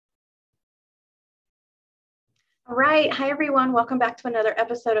All right. Hi, everyone. Welcome back to another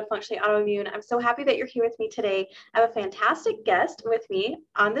episode of Functionally Autoimmune. I'm so happy that you're here with me today. I have a fantastic guest with me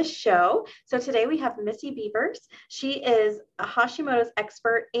on the show. So today we have Missy Beavers. She is a Hashimoto's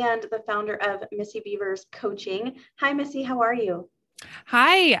expert and the founder of Missy Beavers Coaching. Hi, Missy. How are you?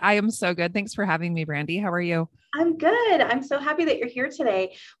 Hi, I am so good. Thanks for having me, Brandy. How are you? I'm good. I'm so happy that you're here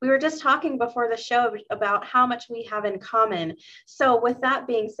today. We were just talking before the show about how much we have in common. So, with that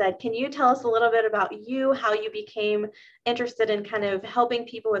being said, can you tell us a little bit about you, how you became interested in kind of helping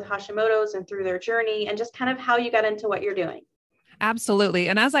people with Hashimoto's and through their journey, and just kind of how you got into what you're doing? Absolutely.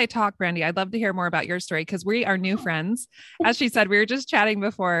 And as I talk, Brandy, I'd love to hear more about your story because we are new friends. As she said, we were just chatting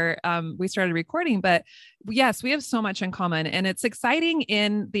before we started recording, but yes, we have so much in common. And it's exciting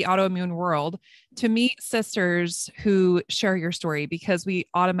in the autoimmune world to meet sisters who share your story because we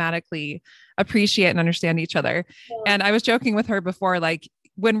automatically appreciate and understand each other. Yeah. And I was joking with her before, like,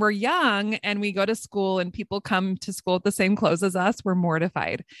 when we're young and we go to school and people come to school with the same clothes as us, we're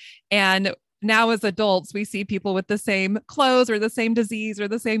mortified. And now as adults, we see people with the same clothes or the same disease or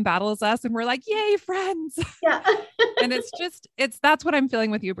the same battle as us. And we're like, yay, friends. Yeah. And that's what I'm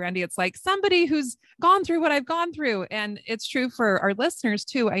feeling with you, Brandy. It's like somebody who's gone through what I've gone through. And it's true for our listeners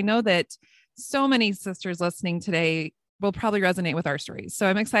too. I know that so many sisters listening today will probably resonate with our stories. So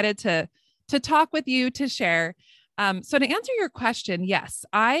I'm excited to talk with you, to share. So to answer your question, yes,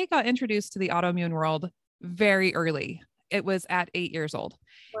 I got introduced to the autoimmune world very early. It was at 8 years old.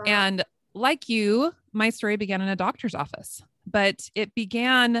 Wow. And like you, my story began in a doctor's office, but it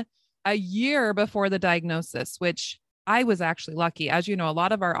began a year before the diagnosis, which I was actually lucky. As you know, a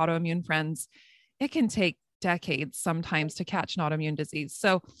lot of our autoimmune friends, it can take decades sometimes to catch an autoimmune disease.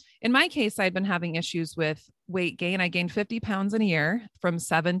 So in my case, I'd been having issues with weight gain. I gained 50 pounds in a year from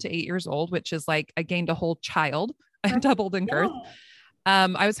 7 to 8 years old, which is like I gained a whole child. I Right. doubled in girth. Yeah.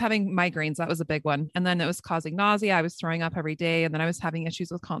 I was having migraines. That was a big one. And then it was causing nausea. I was throwing up every day. And then I was having issues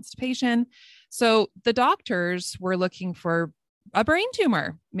with constipation. So the doctors were looking for a brain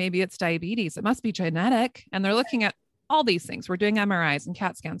tumor. Maybe it's diabetes. It must be genetic. And they're looking at all these things. We're doing MRIs and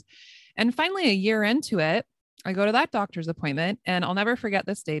CAT scans. And finally, a year into it, I go to that doctor's appointment. And I'll never forget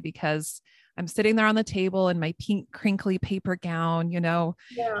this day because I'm sitting there on the table in my pink, crinkly paper gown. Yeah.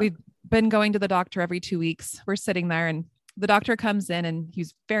 We've been going to the doctor every 2 weeks. We're sitting there and the doctor comes in and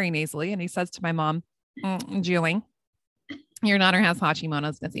he's very nasally and he says to my mom, Julie, your daughter has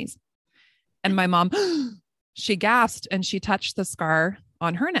Hashimoto's disease. And my mom, she gasped and she touched the scar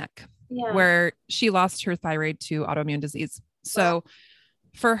on her neck Yeah. where she lost her thyroid to autoimmune disease. Wow. So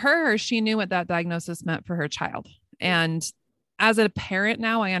for her, she knew what that diagnosis meant for her child. And as a parent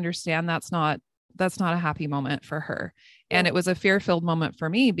now, I understand that's not a happy moment for her. And Yeah. it was a fear-filled moment for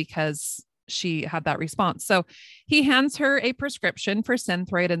me because she had that response. So he hands her a prescription for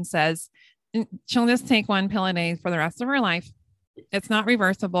Synthroid and says, she'll just take one pill a day for the rest of her life. It's not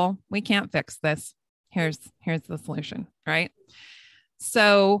reversible. We can't fix this. Here's the solution. Right.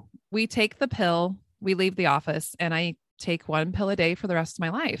 So we take the pill, we leave the office, and I take one pill a day for the rest of my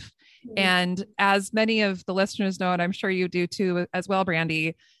life. Mhm. And as many of the listeners know, and I'm sure you do too, as well,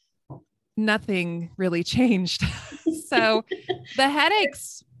 Brandy, nothing really changed. So the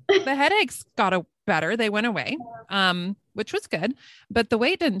headaches, the headaches better. They went away, which was good, but the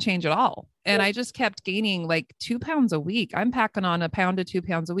weight didn't change at all. And Yeah. I just kept gaining like 2 pounds a week. I'm packing on a pound to 2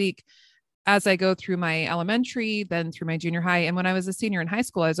 pounds a week as I go through my elementary, then through my junior high. And when I was a senior in high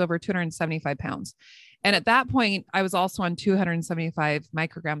school, I was over 275 pounds. And at that point, I was also on 275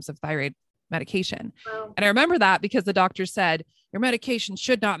 micrograms of thyroid medication. Wow. And I remember that because the doctor said, your medication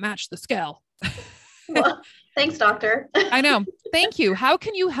should not match the scale. Well, thanks, doctor. I know. Thank you. How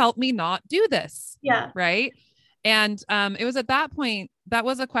can you help me not do this? Yeah. Right. And it was at that point, that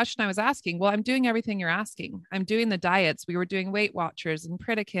was a question I was asking. Well, I'm doing everything you're asking. I'm doing the diets. We were doing Weight Watchers and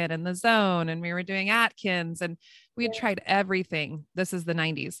Pritikin and the Zone, and we were doing Atkins, and we had Yeah. tried everything. This is the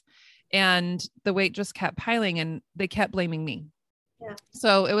 90s. And the weight just kept piling and they kept blaming me. Yeah.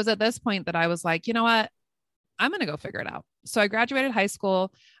 So it was at this point that I was like, you know what? I'm going to go figure it out. So I graduated high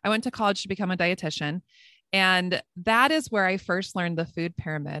school. I went to college to become a dietitian. And that is where I first learned the food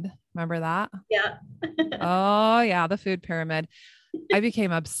pyramid. Remember that? Yeah. Oh, yeah, the food pyramid. I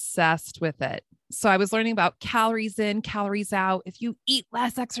became obsessed with it. So I was learning about calories in, calories out. If you eat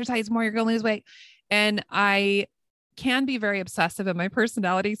less, exercise more, you're going to lose weight. And I can be very obsessive in my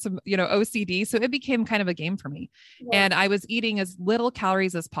personality, some, OCD. So it became kind of a game for me. Yeah. And I was eating as little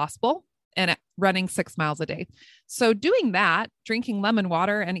calories as possible and running 6 miles a day. So doing that, drinking lemon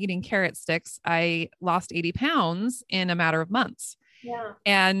water and eating carrot sticks, I lost 80 pounds in a matter of months. Yeah.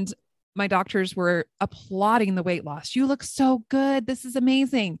 And my doctors were applauding the weight loss. You look so good. This is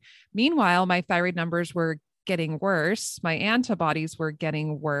amazing. Meanwhile, my thyroid numbers were getting worse. My antibodies were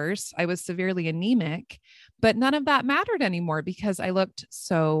getting worse. I was severely anemic, but none of that mattered anymore because I looked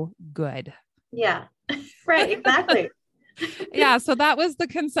so good. Yeah. Right. Exactly. Yeah. So that was the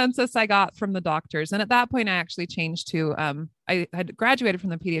consensus I got from the doctors. And at that point, I actually changed to, I had graduated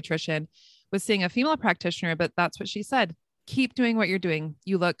from the pediatrician, was seeing a female practitioner, but that's what she said. Keep doing what you're doing.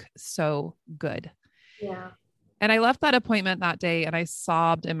 You look so good. Yeah. And I left that appointment that day and I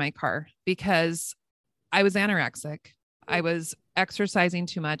sobbed in my car because I was anorexic. I was exercising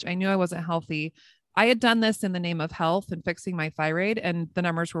too much. I knew I wasn't healthy. I had done this in the name of health and fixing my thyroid, and the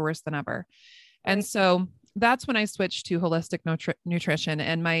numbers were worse than ever. Right. And so that's when I switched to holistic nutrition.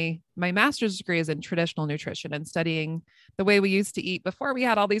 And my master's degree is in traditional nutrition and studying the way we used to eat before we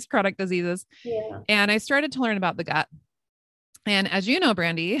had all these chronic diseases. Yeah. And I started to learn about the gut. And as you know,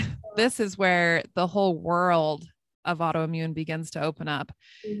 Brandy, this is where the whole world of autoimmune begins to open up.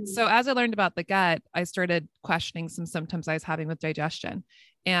 Mm-hmm. So as I learned about the gut, I started questioning some symptoms I was having with digestion.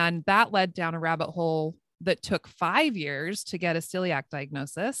 And that led down a rabbit hole that took 5 years to get a celiac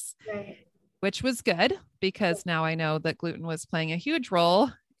diagnosis, Right. which was good because now I know that gluten was playing a huge role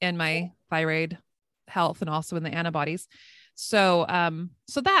in my thyroid health and also in the antibodies. So,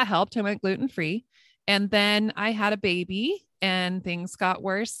 so that helped. I went gluten-free. And then I had a baby and things got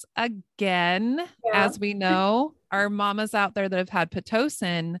worse again. Yeah. As we know, our mamas out there that have had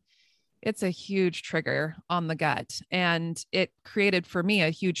Pitocin, it's a huge trigger on the gut. And it created for me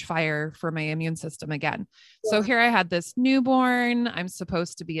a huge fire for my immune system again. Yeah. So here I had this newborn. I'm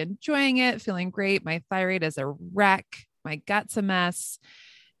supposed to be enjoying it, feeling great. My thyroid is a wreck. My gut's a mess.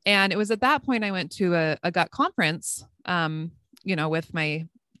 And it was at that point I went to a gut conference, with my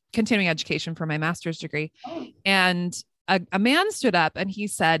continuing education for my master's degree. Oh. And a man stood up and he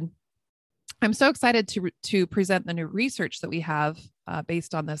said, I'm so excited to present the new research that we have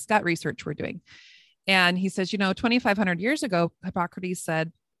based on this gut research we're doing. And he says, 2,500 years ago, Hippocrates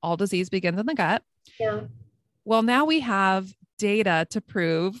said, all disease begins in the gut. Yeah. Well, now we have data to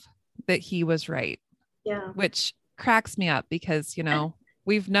prove that he was right. Yeah. Which cracks me up because,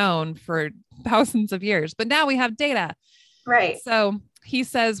 we've known for thousands of years, but now we have data. Right. So he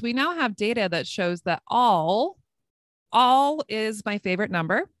says, we now have data that shows that all is my favorite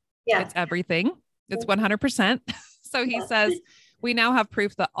number. Yeah. It's everything. It's 100%. So he says, we now have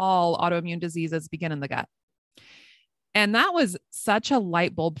proof that all autoimmune diseases begin in the gut. And that was such a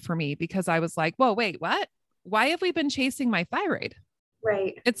light bulb for me because I was like, whoa, wait, what? Why have we been chasing my thyroid?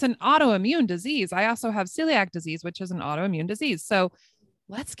 Right. It's an autoimmune disease. I also have celiac disease, which is an autoimmune disease. So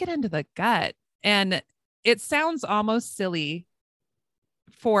let's get into the gut. And it sounds almost silly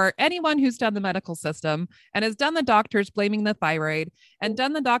for anyone who's done the medical system and has done the doctors blaming the thyroid and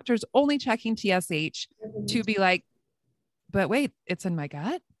done the doctors only checking TSH to be like, but wait, it's in my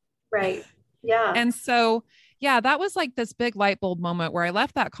gut. Right. Yeah. And so, yeah, that was like this big light bulb moment where I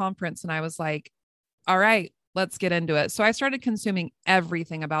left that conference and I was like, all right, let's get into it. So I started consuming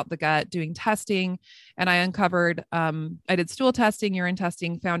everything about the gut, doing testing, and I uncovered, I did stool testing, urine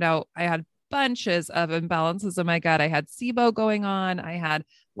testing, found out I had bunches of imbalances in my gut. I had SIBO going on. I had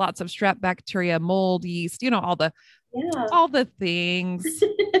lots of strep bacteria, mold, yeast, all the things.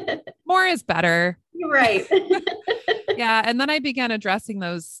 More is better. Right. Yeah. And then I began addressing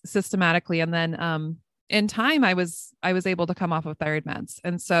those systematically. And then, in time, I was able to come off of thyroid meds.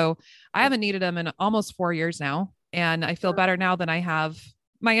 And so I haven't needed them in almost 4 years now. And I feel better now than I have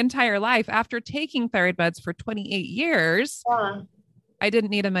my entire life after taking thyroid meds for 28 years. Yeah. I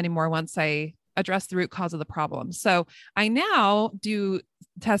didn't need them anymore once I addressed the root cause of the problem. So I now do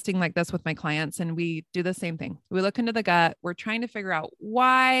testing like this with my clients and we do the same thing. We look into the gut. We're trying to figure out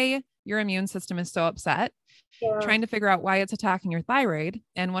why your immune system is so upset, trying to figure out why it's attacking your thyroid.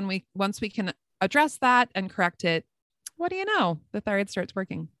 And once we can address that and correct it, what do you know? The thyroid starts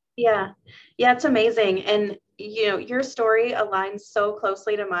working. Yeah. Yeah. It's amazing. And, your story aligns so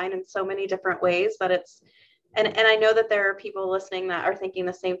closely to mine in so many different ways that it's, and I know that there are people listening that are thinking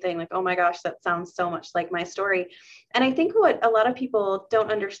the same thing, like, oh my gosh, that sounds so much like my story. And I think what a lot of people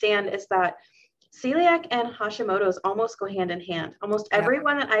don't understand is that celiac and Hashimoto's almost go hand in hand. Almost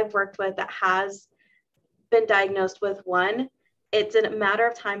everyone that I've worked with that has been diagnosed with one, it's a matter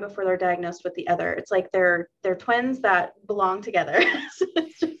of time before they're diagnosed with the other. It's like they're twins that belong together.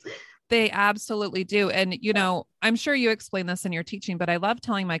 They absolutely do. And, I'm sure you explain this in your teaching, but I love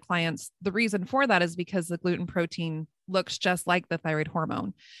telling my clients the reason for that is because the gluten protein looks just like the thyroid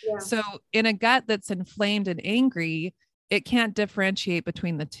hormone. Yeah. So in a gut that's inflamed and angry, it can't differentiate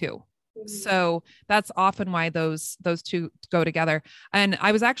between the two. Mhm. So that's often why those two go together. And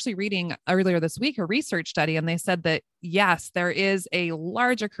I was actually reading earlier this week a research study, and they said that yes, there is a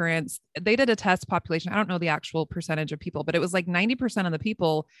large occurrence. They did a test population. I don't know the actual percentage of people, but it was like 90% of the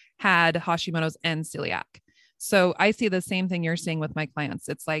people had Hashimoto's and celiac. So I see the same thing you're seeing with my clients.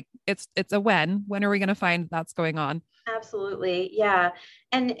 It's like it's a when are we going to find that's going on? Absolutely. Yeah.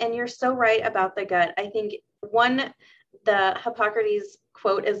 And you're so right about the gut. I think one the Hippocrates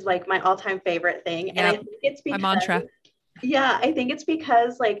quote is like my all-time favorite thing. And I Yep, think it's my because mantra. yeah, I think it's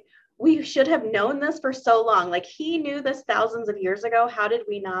because like we should have known this for so long. Like he knew this thousands of years ago. How did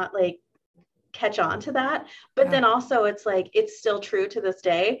we not like catch on to that? But Yeah. then also it's like it's still true to this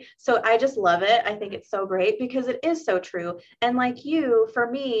day. So I just love it. I think it's so great because it is so true. And like you, for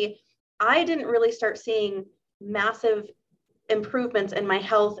me, I didn't really start seeing massive improvements in my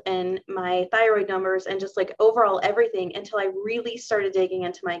health and my thyroid numbers and just like overall everything until I really started digging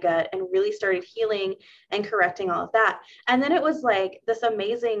into my gut and really started healing and correcting all of that. And then it was like this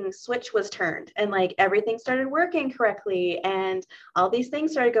amazing switch was turned and like everything started working correctly and all these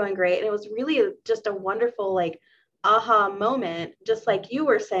things started going great. And it was really just a wonderful like aha moment, just like you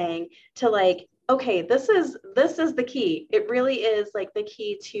were saying, to like, okay, this is the key. It really is like the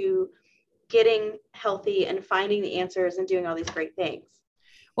key to getting healthy and finding the answers and doing all these great things.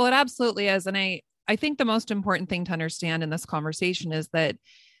 Well, it absolutely is. And I think the most important thing to understand in this conversation is that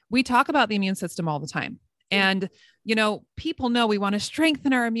we talk about the immune system all the time. And, people know we want to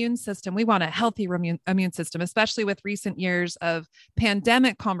strengthen our immune system. We want a healthy immune system, especially with recent years of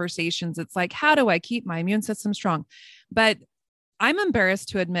pandemic conversations. It's like, how do I keep my immune system strong? But I'm embarrassed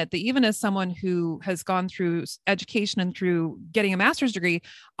to admit that even as someone who has gone through education and through getting a master's degree,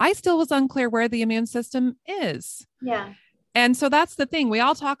 I still was unclear where the immune system is. Yeah. And so that's the thing. We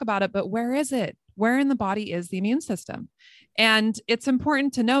all talk about it, but where is it? Where in the body is the immune system? And it's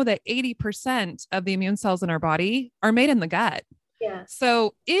important to know that 80% of the immune cells in our body are made in the gut. Yeah.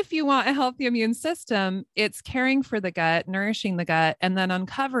 So if you want a healthy immune system, it's caring for the gut, nourishing the gut, and then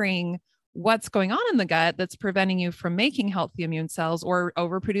uncovering what's going on in the gut that's preventing you from making healthy immune cells or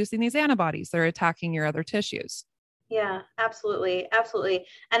overproducing these antibodies that are attacking your other tissues. Yeah, absolutely. Absolutely.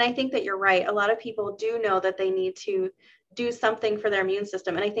 And I think that you're right. A lot of people do know that they need to do something for their immune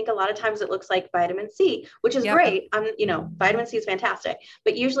system. And I think a lot of times it looks like vitamin C, which is Yep. great. Vitamin C is fantastic.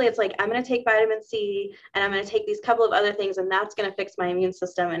 But usually it's like, I'm going to take vitamin C and I'm going to take these couple of other things, and that's going to fix my immune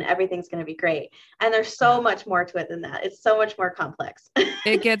system and everything's going to be great. And there's Yeah. so much more to it than that. It's so much more complex.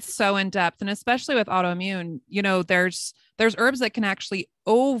 It gets so in depth. And especially with autoimmune, there's herbs that can actually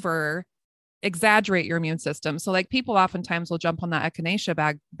over exaggerate your immune system. So like people oftentimes will jump on that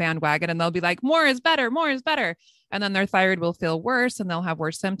echinacea bandwagon and they'll be like, more is better, more is better. And then their thyroid will feel worse and they'll have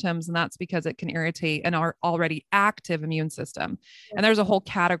worse symptoms. And that's because it can irritate an already active immune system. And there's a whole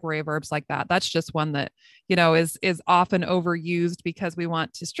category of herbs like that. That's just one that, is often overused because we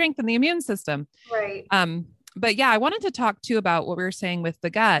want to strengthen the immune system. Right. But yeah, I wanted to talk too about what we were saying with the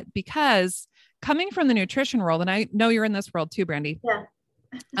gut, because coming from the nutrition world, and I know you're in this world too, Brandy. Yeah.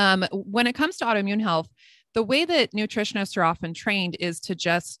 When it comes to autoimmune health, the way that nutritionists are often trained is to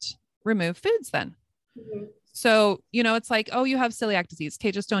just remove foods then. Mm-hmm. So, it's like, oh, you have celiac disease.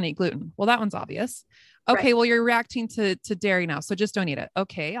 Okay, just don't eat gluten. Well, that one's obvious. Okay, Right. well, you're reacting to dairy now. So just don't eat it.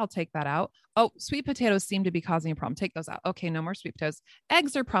 Okay, I'll take that out. Oh, sweet potatoes seem to be causing a problem. Take those out. Okay, no more sweet potatoes.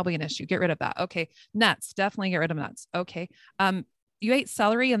 Eggs are probably an issue. Get rid of that. Okay, nuts, definitely get rid of nuts. Okay. You ate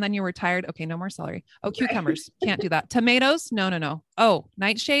celery and then you were tired. Okay, no more celery. Oh, cucumbers, can't do that. Tomatoes, no, no, no. Oh,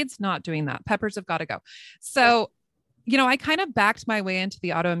 nightshades, not doing that. Peppers have got to go. So, I kind of backed my way into the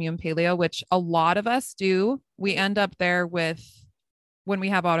autoimmune paleo, which a lot of us do. We end up there with when we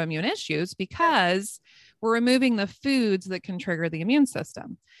have autoimmune issues because we're removing the foods that can trigger the immune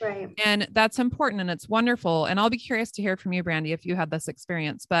system. Right. And that's important and it's wonderful. And I'll be curious to hear from you, Brandy, if you had this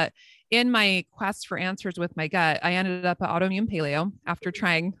experience. But in my quest for answers with my gut, I ended up at autoimmune paleo after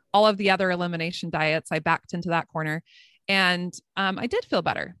trying all of the other elimination diets. I backed into that corner and I did feel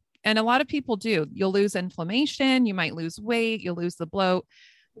better. And a lot of people do. You'll lose inflammation, you might lose weight, you'll lose the bloat.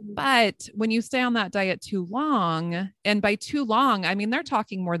 But when you stay on that diet too long, and by too long, I mean, they're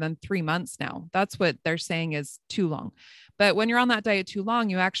talking more than 3 months now. That's what they're saying is too long. But when you're on that diet too long,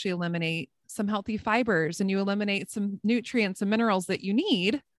 you actually eliminate some healthy fibers and you eliminate some nutrients and minerals that you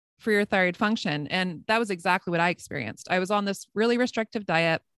need for your thyroid function. And that was exactly what I experienced. I was on this really restrictive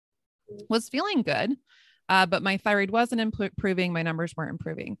diet, was feeling good, but my thyroid wasn't improving. My numbers weren't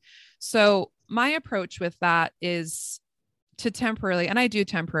improving. So my approach with that is to temporarily, and I do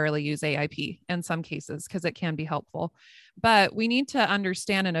temporarily use AIP in some cases because it can be helpful, but we need to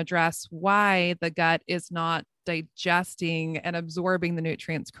understand and address why the gut is not digesting and absorbing the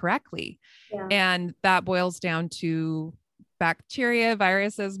nutrients correctly. Yeah. And that boils down to bacteria,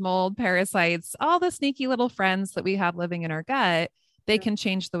 viruses, mold, parasites, all the sneaky little friends that we have living in our gut. They can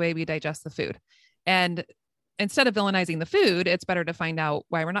change the way we digest the food. And instead of villainizing the food, it's better to find out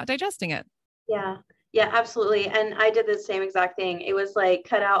why we're not digesting it. Yeah. Yeah, absolutely. And I did the same exact thing. It was like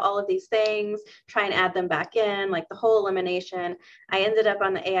cut out all of these things, try and add them back in, like the whole elimination. I ended up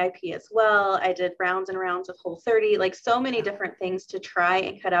on the AIP as well. I did rounds and rounds of Whole30, like so many different things to try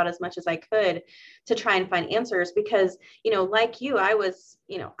and cut out as much as I could to try and find answers because, like you, I was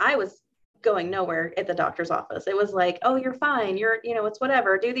going nowhere at the doctor's office. It was like, oh, you're fine. It's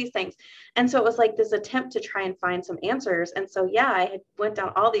whatever, do these things. And so it was like this attempt to try and find some answers. And so, yeah, I had went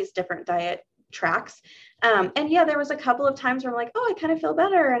down all these different diet tracks. And yeah, there was a couple of times where I'm like, oh, I kind of feel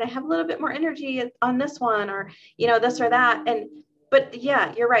better and I have a little bit more energy on this one or, this or that. But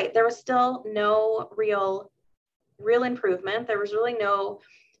yeah, you're right. There was still no real improvement. There was really no,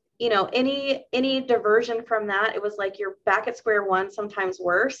 any diversion from that. It was like you're back at square one, sometimes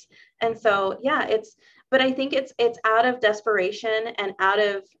worse. And so, yeah, but I think it's out of desperation and out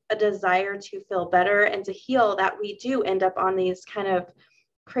of a desire to feel better and to heal that we do end up on these kind of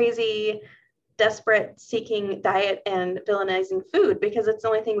crazy, desperate seeking diet and villainizing food because it's the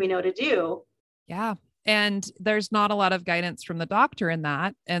only thing we know to do. Yeah. And there's not a lot of guidance from the doctor in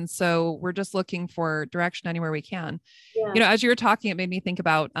that. And so we're just looking for direction anywhere we can. Yeah. As you were talking, it made me think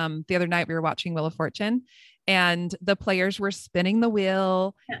about the other night we were watching Wheel of Fortune and the players were spinning the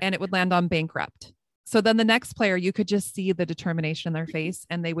wheel and it would land on bankrupt. So then the next player, you could just see the determination in their face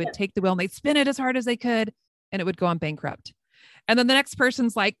and they would take the wheel and they'd spin it as hard as they could and it would go on bankrupt. And then the next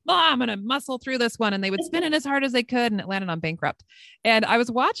person's like, oh, I'm going to muscle through this one. And they would spin it as hard as they could and it landed on bankrupt. And I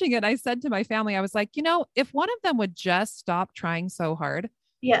was watching it. I said to my family, I was like, if one of them would just stop trying so hard.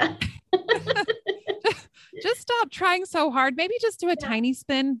 Yeah. Just stop trying so hard. Maybe just do a tiny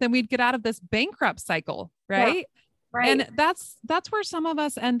spin. Then we'd get out of this bankrupt cycle. Right. Yeah. Right. And that's where some of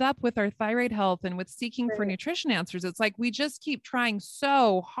us end up with our thyroid health and with seeking for nutrition answers. It's like, we just keep trying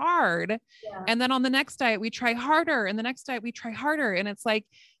so hard. Yeah. And then on the next diet, we try harder and the next diet, we try harder. And it's like,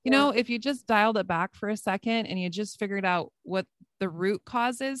 if you just dialed it back for a second and you just figured out what the root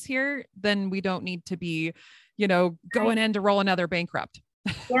cause is here, then we don't need to be, going in to roll another bankrupt.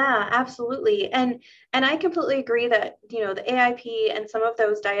 Yeah, absolutely. And I completely agree that, the AIP and some of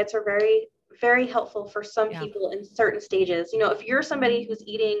those diets are very, very helpful for some people in certain stages. If you're somebody who's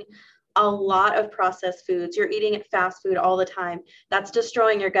eating a lot of processed foods, you're eating fast food all the time, that's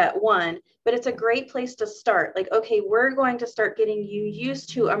destroying your gut, one, but it's a great place to start. Like, okay, we're going to start getting you used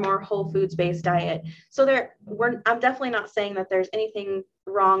to a more whole foods based diet. So I'm definitely not saying that there's anything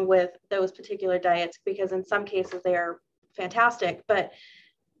wrong with those particular diets because in some cases they are fantastic, but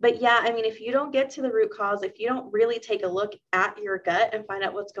yeah, I mean, if you don't get to the root cause, if you don't really take a look at your gut and find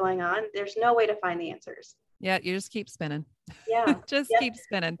out what's going on, there's no way to find the answers. Yeah. You just keep spinning. Yeah. Keep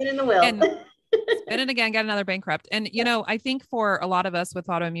spinning. Spin in the wheel. And spin it again, get another bankrupt. And, I think for a lot of us with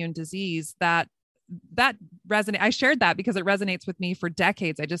autoimmune disease that resonate. I shared that because it resonates with me for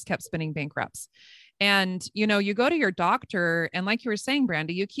decades. I just kept spinning bankrupts. And, you go to your doctor and like you were saying,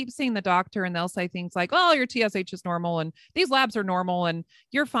 Brandy, you keep seeing the doctor and they'll say things like, oh, your TSH is normal and these labs are normal and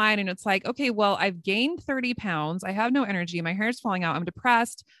you're fine. And it's like, okay, well, I've gained 30 pounds. I have no energy. My hair is falling out. I'm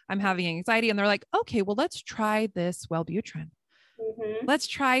depressed. I'm having anxiety. And they're like, okay, well, let's try this Wellbutrin. Mm-hmm. Let's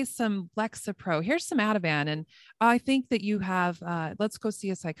try some Lexapro. Here's some Ativan. And I think that you have, let's go see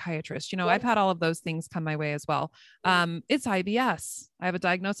a psychiatrist. I've had all of those things come my way as well. It's IBS. I have a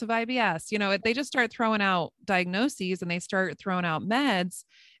diagnosis of IBS. They just start throwing out diagnoses and they start throwing out meds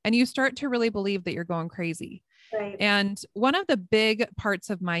and you start to really believe that you're going crazy. Right. And one of the big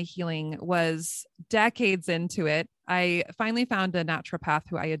parts of my healing was decades into it. I finally found a naturopath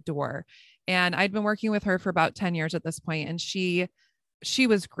who I adore. And I'd been working with her for about 10 years at this point, and she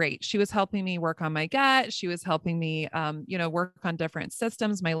was great. She was helping me work on my gut. She was helping me, work on different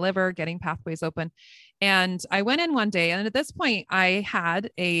systems, my liver, getting pathways open. And I went in one day, and at this point I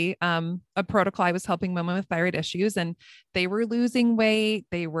had a protocol. I was helping women with thyroid issues, and they were losing weight.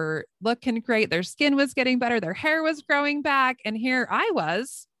 They were looking great. Their skin was getting better. Their hair was growing back. And here I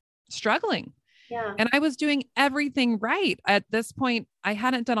was struggling. Yeah. And I was doing everything right. At this point, I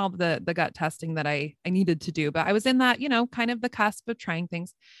hadn't done all the gut testing that I needed to do, but I was in that, kind of the cusp of trying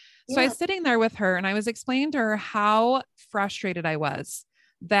things. So I was sitting there with her and I was explaining to her how frustrated I was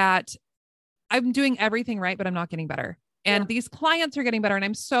that I'm doing everything right, but I'm not getting better. And these clients are getting better. And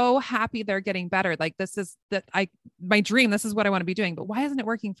I'm so happy they're getting better. Like my dream, this is what I want to be doing, but why isn't it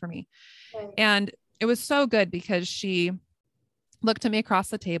working for me? Right. And it was so good because she looked at me across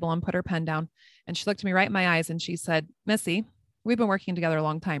the table and put her pen down, and she looked at me right in my eyes and she said, Missy, we've been working together a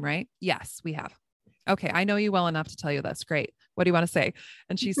long time, right? Yes, we have. Okay. I know you well enough to tell you this. Great. What do you want to say?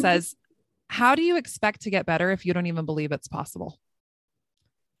 And she says, how do you expect to get better if you don't even believe it's possible?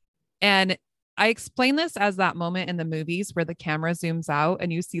 And I explain this as that moment in the movies where the camera zooms out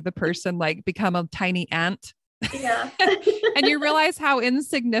and you see the person like become a tiny ant. Yeah. And you realize how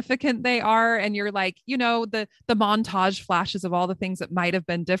insignificant they are. And you're like, the montage flashes of all the things that might have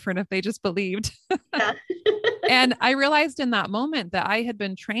been different if they just believed. Yeah. And I realized in that moment that I had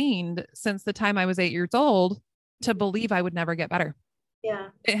been trained since the time I was 8 years old to believe I would never get better. Yeah.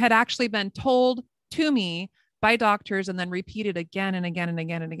 It had actually been told to me by doctors and then repeated again and again and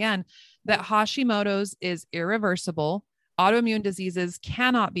again and again that Hashimoto's is irreversible. Autoimmune diseases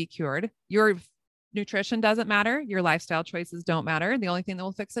cannot be cured. Your nutrition doesn't matter. Your lifestyle choices don't matter. The only thing that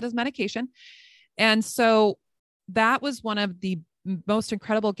will fix it is medication. And so that was one of the most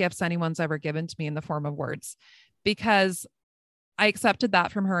incredible gifts anyone's ever given to me in the form of words, because I accepted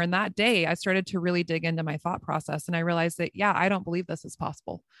that from her. And that day I started to really dig into my thought process. And I realized that, I don't believe this is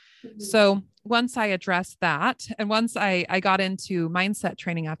possible. Mm-hmm. So once I addressed that, and once I got into mindset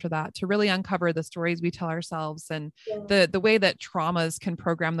training after that to really uncover the stories we tell ourselves and the way that traumas can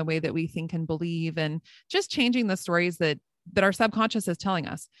program the way that we think and believe, and just changing the stories that our subconscious is telling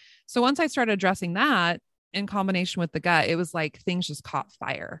us. So once I started addressing that in combination with the gut, it was like things just caught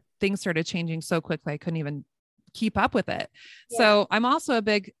fire. Things started changing so quickly. I couldn't even keep up with it. Yeah. So I'm also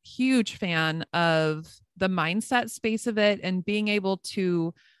a huge fan of the mindset space of it and being able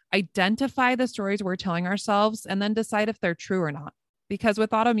to identify the stories we're telling ourselves and then decide if they're true or not. Because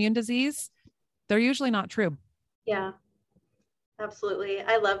with autoimmune disease, they're usually not true. Yeah, absolutely.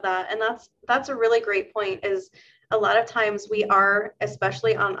 I love that. And that's a really great point. Is a lot of times we are,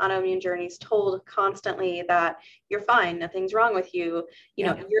 especially on autoimmune journeys, told constantly that you're fine, nothing's wrong with you. You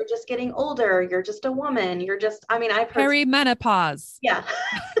know, you're just getting older. You're just a woman. I've heard perimenopause. Yeah.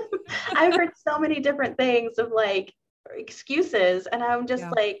 I've heard so many different things of like excuses, and I'm just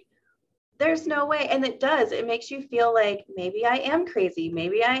like, there's no way. And it makes you feel like maybe I am crazy.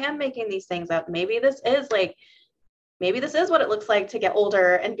 Maybe I am making these things up. Maybe this is what it looks like to get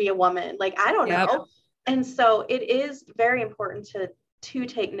older and be a woman. Like, I don't know. And so it is very important to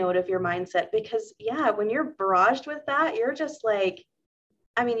take note of your mindset, because when you're barraged with that, you're just like,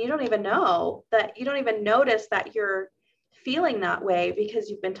 you don't even notice that you're feeling that way because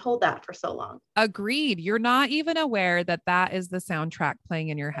you've been told that for so long. Agreed. You're not even aware that that is the soundtrack playing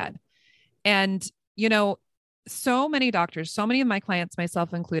in your head. And, so many doctors, so many of my clients,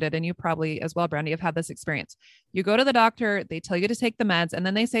 myself included, and you probably as well, Brandy, have had this experience. You go to the doctor, they tell you to take the meds, and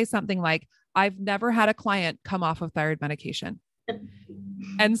then they say something like, I've never had a client come off of thyroid medication.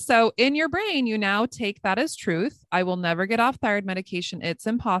 And so in your brain, you now take that as truth. I will never get off thyroid medication. It's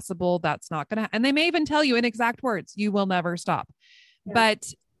impossible. That's not going to, and they may even tell you in exact words, you will never stop. Yeah.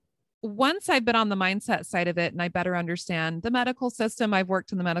 But once I've been on the mindset side of it and I better understand the medical system, I've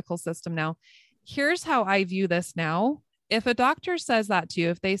worked in the medical system now. Here's how I view this now. If a doctor says that to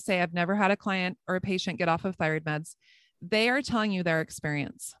you, if they say, I've never had a client or a patient get off of thyroid meds, they are telling you their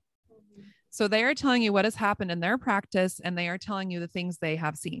experience. So they are telling you what has happened in their practice, and they are telling you the things they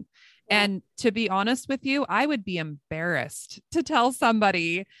have seen. Yeah. And to be honest with you, I would be embarrassed to tell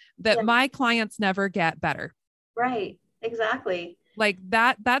somebody that my clients never get better. Right. Exactly. Like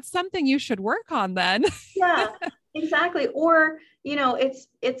that's something you should work on then. Yeah, exactly. Or,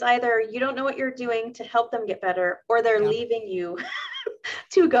 it's either you don't know what you're doing to help them get better, or they're leaving you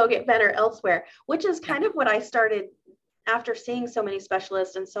to go get better elsewhere, which is kind of what I started after seeing so many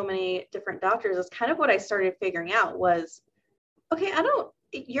specialists and so many different doctors. Is kind of what I started figuring out was, okay,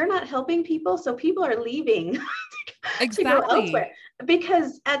 you're not helping people. So people are leaving to go elsewhere,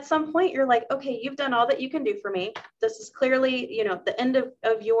 because at some point you're like, okay, you've done all that you can do for me. This is clearly, the end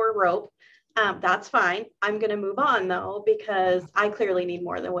of your rope. That's fine. I'm going to move on though, because I clearly need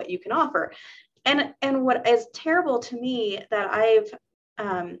more than what you can offer. And what is terrible to me that I've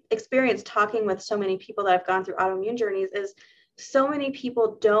experienced talking with so many people that have gone through autoimmune journeys is so many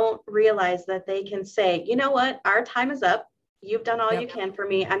people don't realize that they can say, you know what, our time is up. You've done all you can for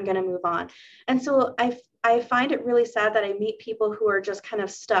me. I'm going to move on. And so I find it really sad that I meet people who are just kind of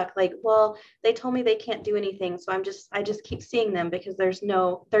stuck. Like, well, they told me they can't do anything. So I just keep seeing them because there's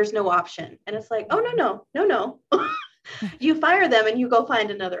no option. And it's like, oh, no. You fire them and you go find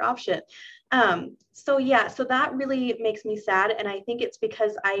another option. So yeah, so that really makes me sad. And I think it's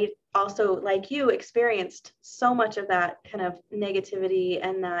because I also, like you, experienced so much of that kind of negativity,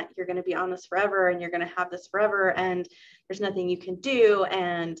 and that you're going to be on this forever and you're going to have this forever and there's nothing you can do.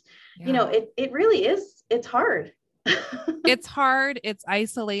 And, Yeah. it really is, it's hard. It's hard. It's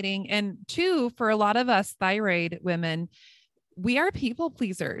isolating. And two, for a lot of us thyroid women, we are people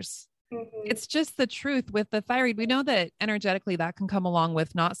pleasers. Mhm. It's just the truth with the thyroid. We know that energetically that can come along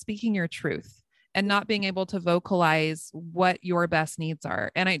with not speaking your truth and not being able to vocalize what your best needs are.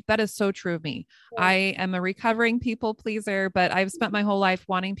 And that is so true of me. Yeah. I am a recovering people pleaser, but I've spent my whole life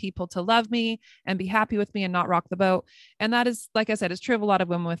wanting people to love me and be happy with me and not rock the boat. And that is, like I said, is true of a lot of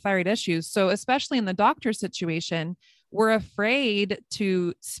women with thyroid issues. So especially in the doctor situation, we're afraid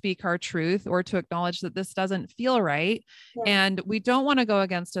to speak our truth or to acknowledge that this doesn't feel right. Yeah. And we don't want to go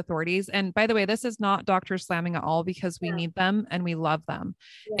against authorities. And by the way, this is not doctor slamming at all, because we need them and we love them.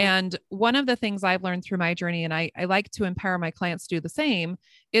 Yeah. And one of the things I've learned through my journey, and I like to empower my clients to do the same,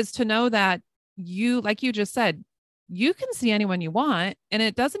 is to know that you, like you just said, you can see anyone you want, and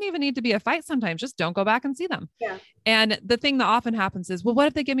it doesn't even need to be a fight. Sometimes just don't go back and see them. Yeah. And the thing that often happens is, well, what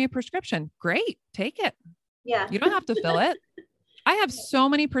if they give me a prescription? Great, take it. Yeah. You don't have to fill it. I have so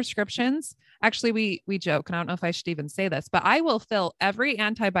many prescriptions. Actually, we joke, and I don't know if I should even say this, but I will fill every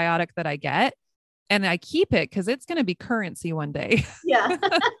antibiotic that I get, and I keep it because it's going to be currency one day. Yeah.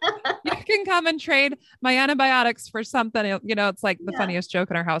 You can come and trade my antibiotics for something. It's like the funniest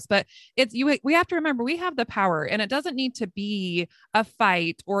joke in our house, but we have to remember we have the power, and it doesn't need to be a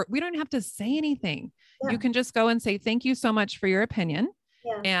fight, or we don't have to say anything. Yeah. You can just go and say, thank you so much for your opinion.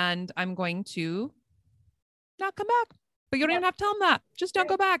 Yeah. And I'm going to not come back, but you don't even have to tell them that. Just don't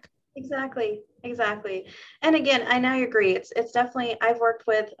go back. Exactly. And again, I now agree. It's definitely, I've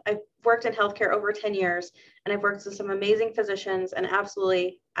worked in healthcare over 10 years, and I've worked with some amazing physicians, and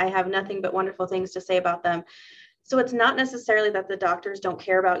absolutely, I have nothing but wonderful things to say about them. So it's not necessarily that the doctors don't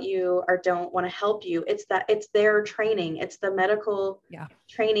care about you or don't want to help you. It's that it's their training. It's the medical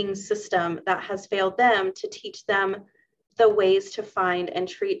training system that has failed them to teach them the ways to find and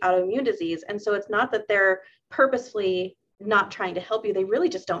treat autoimmune disease. And so it's not that they're purposefully not trying to help you. They really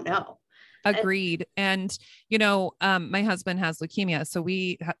just don't know. Agreed. And, my husband has leukemia. So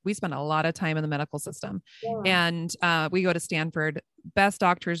we spend a lot of time in the medical system, and we go to Stanford, best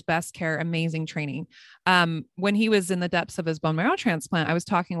doctors, best care, amazing training. When he was in the depths of his bone marrow transplant, I was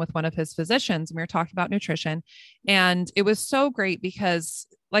talking with one of his physicians, and we were talking about nutrition, and it was so great because,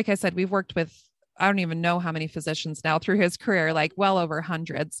 like I said, we've worked with, I don't even know how many physicians now through his career, like well over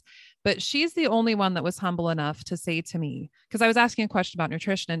hundreds, but she's the only one that was humble enough to say to me, because I was asking a question about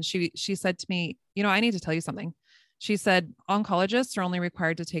nutrition, and she said to me, I need to tell you something. She said, oncologists are only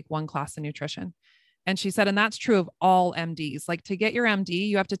required to take one class in nutrition. And she said, and that's true of all MDs. Like, to get your MD,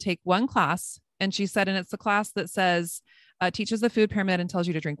 you have to take one class. And she said, and it's the class that says, teaches the food pyramid and tells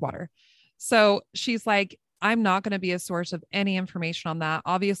you to drink water. So she's like, I'm not going to be a source of any information on that.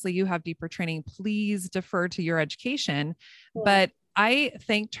 Obviously, you have deeper training. Please defer to your education. Yeah. But I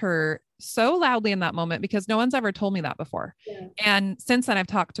thanked her so loudly in that moment, because no one's ever told me that before. Yeah. And since then, I've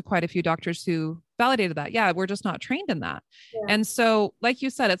talked to quite a few doctors who validated that. Yeah, we're just not trained in that. Yeah. And so, like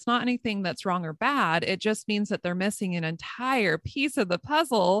you said, it's not anything that's wrong or bad. It just means that they're missing an entire piece of the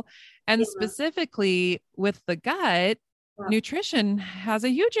puzzle. And specifically with the gut, nutrition has a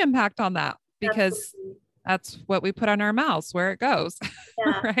huge impact on that, because absolutely. That's what we put on our mouths, where it goes.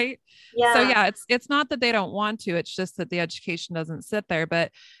 Yeah. Right. Yeah. So yeah, it's not that they don't want to, it's just that the education doesn't sit there.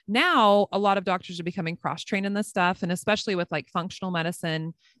 But now a lot of doctors are becoming cross-trained in this stuff. And especially with like functional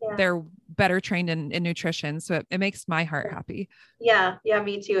medicine, they're better trained in nutrition. So it makes my heart happy. Yeah. Yeah.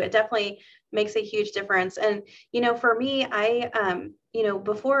 Me too. It definitely makes a huge difference. And, for me,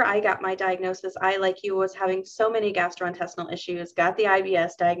 before I got my diagnosis, I, like you, was having so many gastrointestinal issues, got the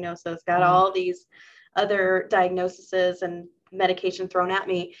IBS diagnosis, got all these other diagnoses and medication thrown at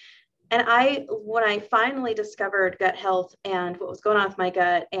me. And when I finally discovered gut health and what was going on with my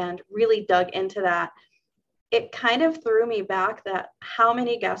gut and really dug into that, it kind of threw me back that how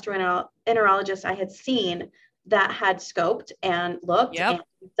many gastroenterologists I had seen that had scoped and looked and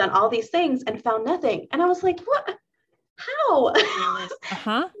done all these things and found nothing. And I was like, what? How?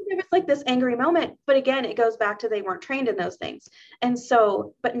 There was like this angry moment, but again, it goes back to they weren't trained in those things. And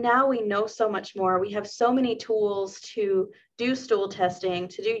so, but now we know so much more. We have so many tools to do stool testing,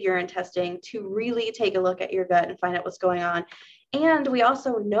 to do urine testing, to really take a look at your gut and find out what's going on. And we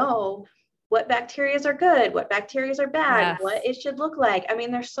also know what bacteria are good, what bacteria are bad, what it should look like. I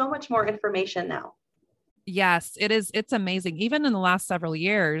mean, there's so much more information now. Yes, it is. It's amazing. Even in the last several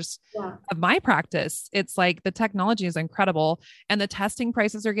years Yeah. of my practice, it's like the technology is incredible and the testing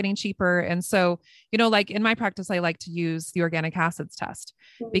prices are getting cheaper. And so, like in my practice, I like to use the organic acids test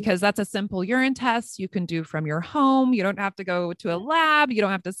Mhm. because that's a simple urine test you can do from your home. You don't have to go to a lab. You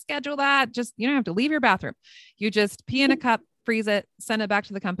don't have to schedule that. You don't have to leave your bathroom. You just pee in a cup, freeze it, send it back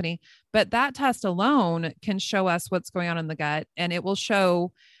to the company. But that test alone can show us what's going on in the gut, and it will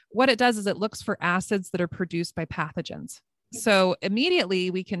show what it does is it looks for acids that are produced by pathogens. So immediately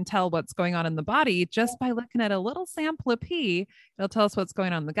we can tell what's going on in the body just by looking at a little sample of pee. It'll tell us what's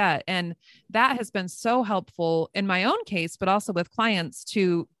going on in the gut. And that has been so helpful in my own case, but also with clients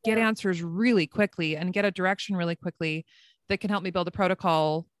to get answers really quickly and get a direction really quickly that can help me build a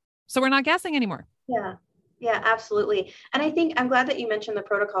protocol. So we're not guessing anymore. Yeah. Yeah, absolutely. And I think I'm glad that you mentioned the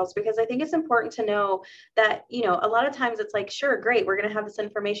protocols, because I think it's important to know that, a lot of times it's like, sure, great, we're going to have this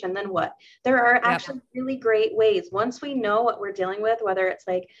information. Then what? There are actually really great ways. Once we know what we're dealing with, whether it's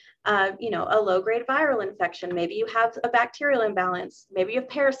like, a low grade viral infection, maybe you have a bacterial imbalance, maybe you have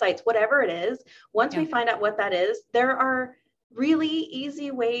parasites, whatever it is. Once we find out what that is, there are really easy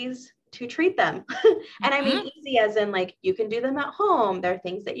ways to treat them. And I mean, easy as in like, you can do them at home. There are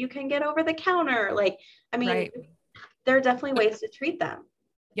things that you can get over the counter. Like, I mean, there are definitely ways to treat them.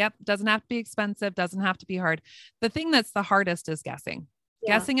 Yep. Doesn't have to be expensive. Doesn't have to be hard. The thing that's the hardest is guessing.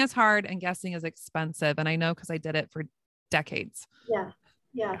 Guessing is hard and guessing is expensive. And I know, because I did it for decades.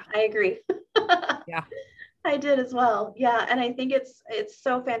 Yeah. I agree. Yeah. I did as well. Yeah. And I think it's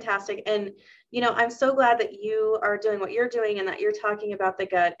so fantastic. And, I'm so glad that you are doing what you're doing and that you're talking about the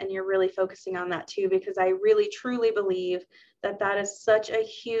gut and you're really focusing on that too, because I really, truly believe that that is such a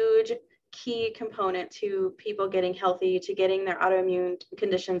huge key component to people getting healthy, to getting their autoimmune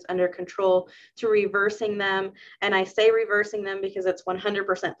conditions under control, to reversing them. And I say reversing them because it's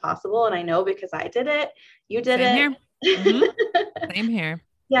 100% possible. And I know because I did it. You did Same it. Here. Same here.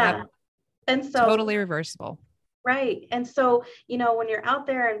 Yeah. Yep. And so totally reversible. Right. And so, when you're out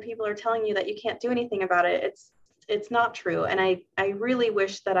there and people are telling you that you can't do anything about it, it's not true. And I really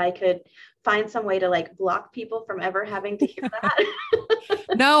wish that I could find some way to like block people from ever having to hear that.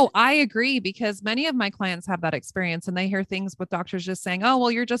 No, I agree, because many of my clients have that experience and they hear things with doctors just saying, oh, well,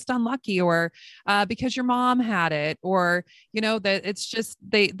 you're just unlucky, or because your mom had it, or, that it's just,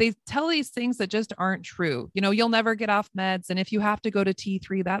 they tell these things that just aren't true. You'll never get off meds. And if you have to go to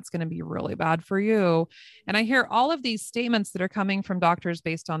T3, that's going to be really bad for you. And I hear all of these statements that are coming from doctors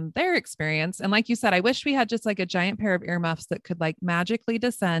based on their experience. And like you said, I wish we had just like a giant pair of earmuffs that could like magically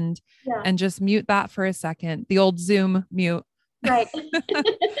descend and just mute that for a second, the old Zoom mute. Right.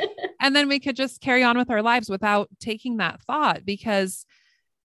 And then we could just carry on with our lives without taking that thought, because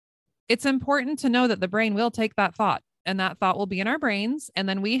it's important to know that the brain will take that thought and that thought will be in our brains. And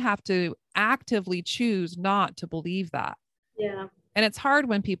then we have to actively choose not to believe that. Yeah. And it's hard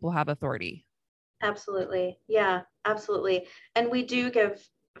when people have authority. Absolutely. Yeah, absolutely. And we do give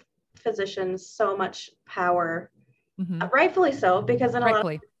physicians so much power, rightfully so, because in a lot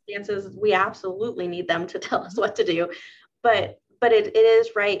of circumstances, we absolutely need them to tell us what to do. But it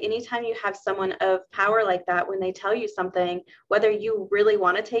is right. Anytime you have someone of power like that, when they tell you something, whether you really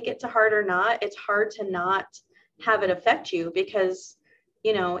want to take it to heart or not, it's hard to not have it affect you, because,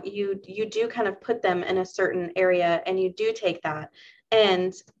 you do kind of put them in a certain area and you do take that.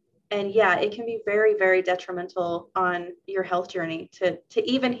 And yeah, it can be very, very detrimental on your health journey to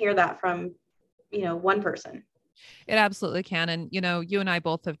even hear that from, one person. It absolutely can. And, you and I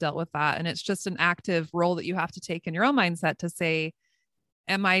both have dealt with that. And it's just an active role that you have to take in your own mindset to say,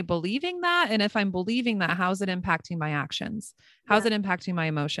 am I believing that? And if I'm believing that, how's it impacting my actions? How's it impacting my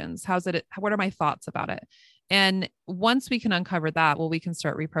emotions? What are my thoughts about it? And once we can uncover that, well, we can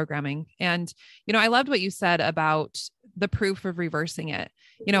start reprogramming. And, I loved what you said about the proof of reversing it.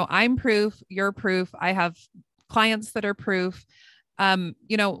 I'm proof, you're proof. I have clients that are proof. One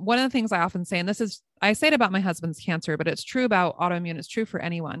of the things I often say, and I say it about my husband's cancer, but it's true about autoimmune. It's true for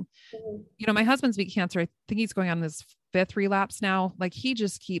anyone. My husband's beat cancer. I think he's going on his 5th relapse now. Like, he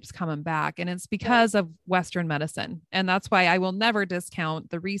just keeps coming back, and it's because of Western medicine. And that's why I will never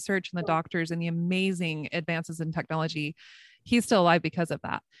discount the research and the doctors and the amazing advances in technology. He's still alive because of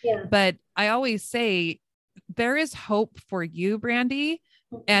that. Yeah. But I always say there is hope for you, Brandy,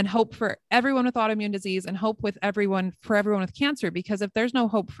 and hope for everyone with autoimmune disease, and hope for everyone with cancer, because if there's no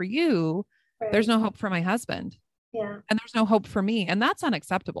hope for you, there's no hope for my husband. Yeah. And there's no hope for me. And that's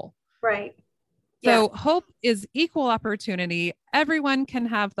unacceptable. Right. So hope is equal opportunity. Everyone can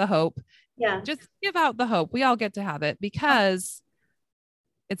have the hope. Yeah. Just give out the hope. We all get to have it because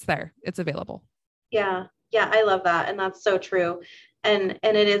it's there. It's available. Yeah. Yeah. I love that. And that's so true. And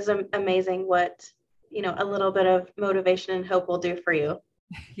it is amazing what a little bit of motivation and hope will do for you.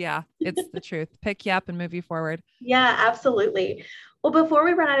 Yeah, it's the truth. Pick you up and move you forward. Yeah, absolutely. Well, before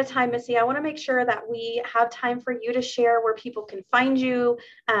we run out of time, Missy, I want to make sure that we have time for you to share where people can find you.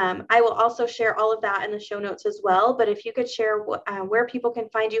 I will also share all of that in the show notes as well. But if you could share where people can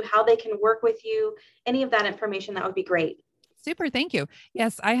find you, how they can work with you, any of that information, that would be great. Super. Thank you.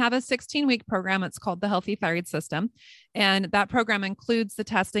 Yes, I have a 16-week program. It's called the Healthy Thyroid System. And that program includes the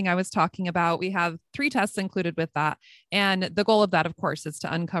testing I was talking about. We have 3 tests included with that. And the goal of that, of course, is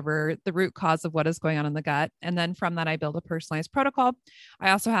to uncover the root cause of what is going on in the gut. And then from that, I build a personalized protocol. I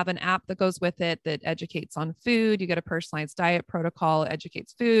also have an app that goes with it that educates on food. You get a personalized diet protocol,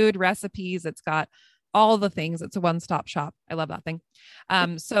 educates food, recipes. It's got all the things. It's a one-stop shop. I love that thing.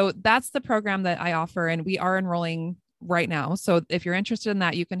 So that's the program that I offer. And we are enrolling right now. So if you're interested in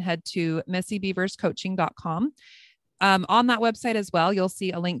that, you can head to missybeaverscoaching.com. On that website as well, you'll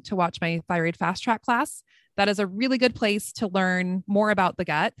see a link to watch my thyroid fast track class. That is a really good place to learn more about the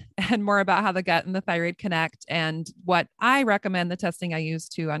gut and more about how the gut and the thyroid connect and what I recommend the testing I use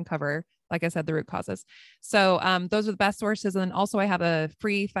to uncover, like I said, the root causes. So those are the best sources. And then also I have a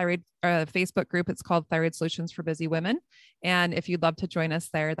free thyroid Facebook group. It's called Thyroid Solutions for Busy Women. And if you'd love to join us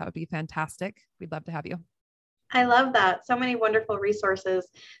there, that would be fantastic. We'd love to have you. I love that. So many wonderful resources.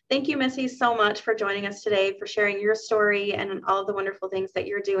 Thank you, Missy, so much for joining us today, for sharing your story and all of the wonderful things that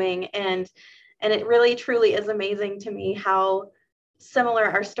you're doing. And it really, truly is amazing to me how similar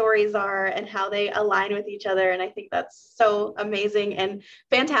our stories are and how they align with each other. And I think that's so amazing and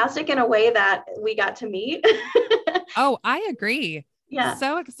fantastic in a way that we got to meet. Oh, I agree. Yeah.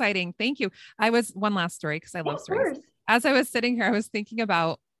 So exciting. Thank you. One last story because I love stories. Course. As I was sitting here, I was thinking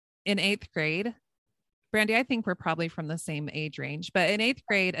about in 8th grade, Brandy, I think we're probably from the same age range, but in 8th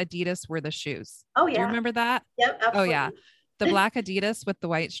grade, Adidas were the shoes. Oh, yeah. Do you remember that? Yep. Absolutely. Oh, yeah. The black Adidas with the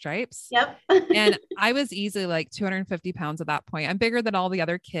white stripes. Yep. And I was easily like 250 pounds at that point. I'm bigger than all the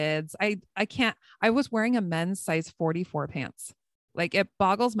other kids. I was wearing a men's size 44 pants. Like it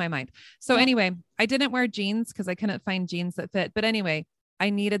boggles my mind. So anyway, I didn't wear jeans because I couldn't find jeans that fit. But anyway, I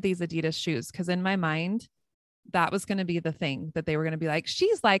needed these Adidas shoes because in my mind, that was going to be the thing that they were going to be like,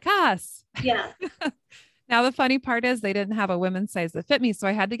 she's like us. Yeah. Now, the funny part is they didn't have a women's size that fit me. So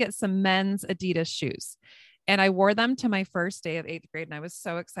I had to get some men's Adidas shoes and I wore them to my first day of 8th grade. And I was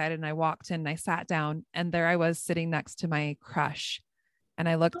so excited. And I walked in and I sat down and there I was sitting next to my crush. And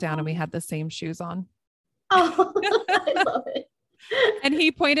I looked down and we had the same shoes on. Oh, I love it. And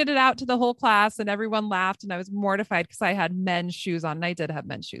he pointed it out to the whole class and everyone laughed. And I was mortified because I had men's shoes on and I did have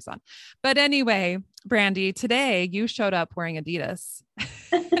men's shoes on. But anyway, Brandy, today you showed up wearing Adidas.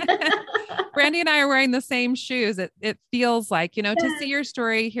 Brandy and I are wearing the same shoes. It feels like, to see your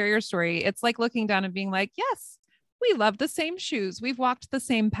story, hear your story. It's like looking down and being like, yes, we love the same shoes. We've walked the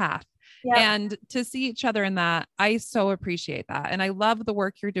same path. Yep. And to see each other in that, I so appreciate that. And I love the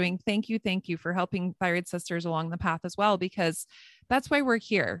work you're doing. Thank you. Thank you for helping thyroid sisters along the path as well, because that's why we're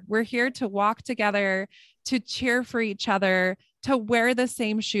here. We're here to walk together, to cheer for each other, to wear the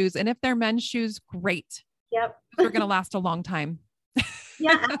same shoes. And if they're men's shoes, great. Yep. We're going to last a long time.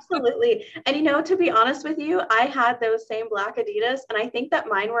 Yeah, absolutely. And to be honest with you, I had those same black Adidas and I think that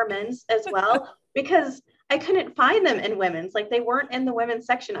mine were men's as well because I couldn't find them in women's. Like they weren't in the women's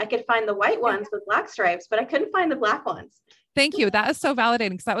section. I could find the white ones with black stripes, but I couldn't find the black ones. Thank you. That is so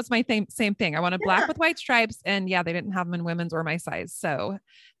validating because that was my same thing. I wanted black with white stripes and they didn't have them in women's or my size. So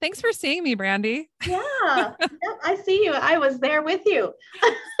thanks for seeing me, Brandy. Yeah, I see you. I was there with you.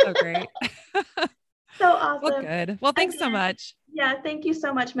 So great. So awesome. Well, good. Well, thanks so much. Yeah. Thank you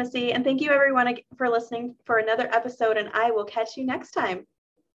so much, Missy. And thank you everyone for listening for another episode. And I will catch you next time.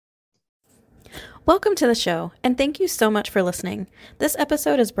 Welcome to the show. And thank you so much for listening. This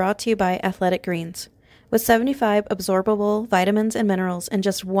episode is brought to you by Athletic Greens with 75 absorbable vitamins and minerals in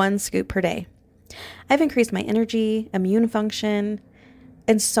just 1 scoop per day. I've increased my energy, immune function,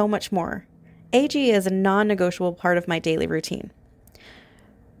 and so much more. AG is a non-negotiable part of my daily routine.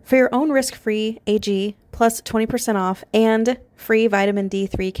 For your own risk-free AG plus 20% off and free vitamin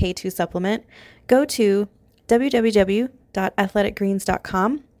D3 K2 supplement, go to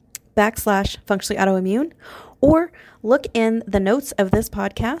www.athleticgreens.com/functionallyautoimmune or look in the notes of this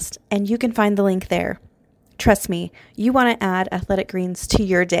podcast and you can find the link there. Trust me, you want to add Athletic Greens to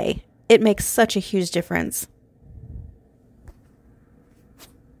your day. It makes such a huge difference.